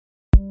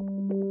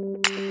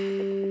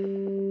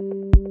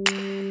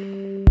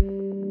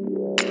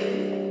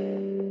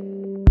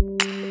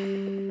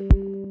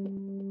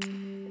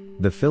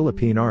The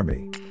Philippine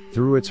Army,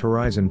 through its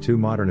Horizon 2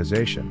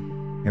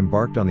 modernization,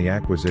 embarked on the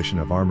acquisition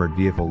of Armored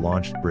Vehicle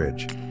Launched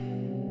Bridge.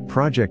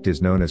 Project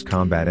is known as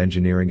Combat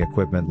Engineering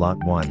Equipment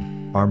Lot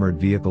 1, Armored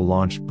Vehicle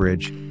Launched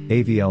Bridge,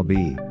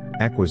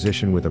 AVLB,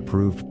 acquisition with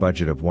approved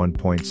budget of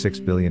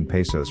 1.6 billion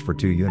pesos for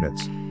 2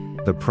 units.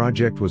 The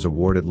project was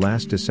awarded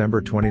last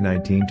December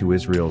 2019 to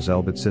Israel's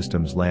Elbit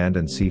Systems Land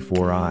and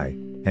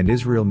C4I, and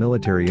Israel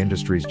Military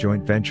Industries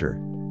joint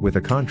venture, with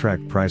a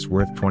contract price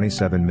worth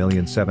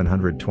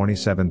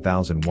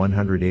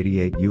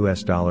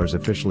 $27,727,188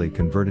 officially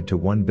converted to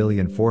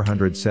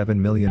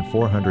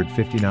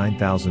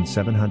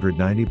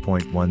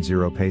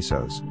 $1,407,459,790.10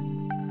 pesos.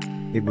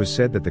 It was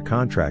said that the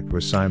contract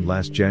was signed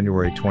last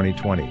January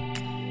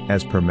 2020.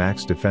 As per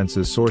Max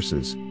Defense's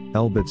sources,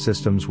 Elbit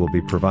Systems will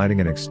be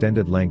providing an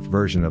extended-length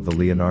version of the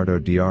Leonardo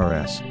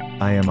DRS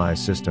IMI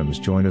Systems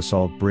Joint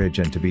Assault Bridge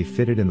and to be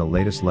fitted in the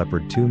latest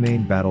Leopard 2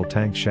 main battle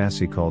tank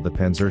chassis called the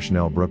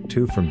Panzerschnellbrücke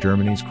 2 from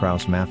Germany's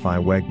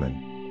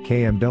Krauss-Maffei-Wegmann,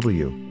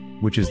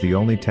 KMW, which is the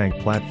only tank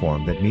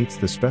platform that meets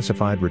the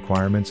specified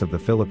requirements of the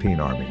Philippine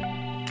Army.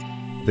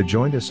 The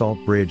Joint Assault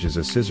Bridge is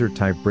a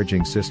scissor-type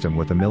bridging system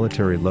with a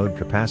military load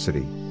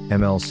capacity,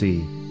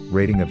 MLC,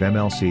 rating of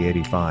MLC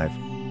 85,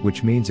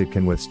 which means it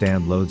can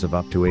withstand loads of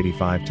up to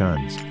 85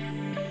 tons.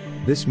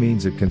 This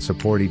means it can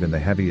support even the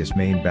heaviest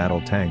main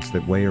battle tanks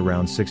that weigh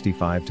around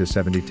 65 to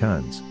 70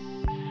 tons.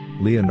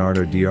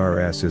 Leonardo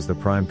DRS is the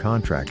prime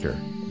contractor,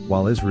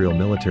 while Israel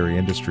Military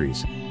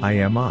Industries,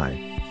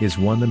 IMI, is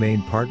one of the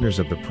main partners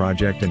of the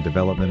project and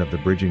development of the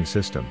bridging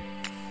system.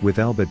 With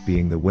Elbit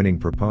being the winning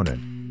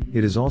proponent,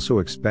 it is also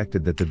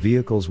expected that the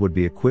vehicles would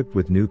be equipped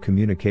with new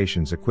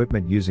communications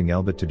equipment using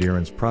Elbit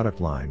Tadiran's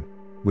product line,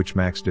 which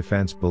Max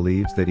Defense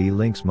believes that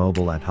E-Link's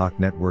mobile ad hoc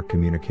network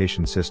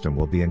communication system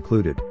will be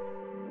included.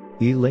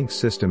 E-Link's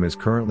system is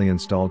currently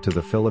installed to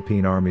the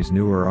Philippine Army's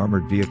newer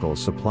armored vehicles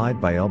supplied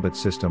by Elbit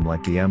system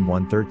like the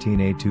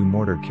M113A2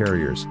 mortar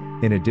carriers,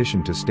 in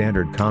addition to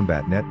standard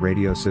combat net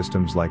radio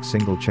systems like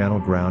single-channel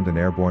ground and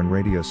airborne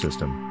radio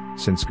system,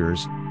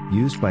 SINSCRs,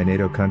 used by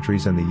NATO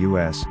countries and the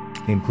US,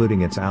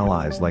 including its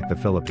allies like the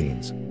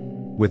Philippines.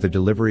 With a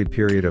delivery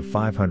period of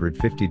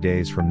 550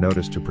 days from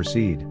notice to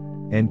proceed,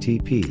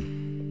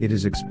 NTP, it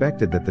is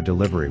expected that the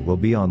delivery will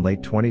be on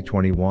late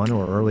 2021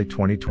 or early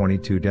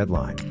 2022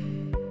 deadline.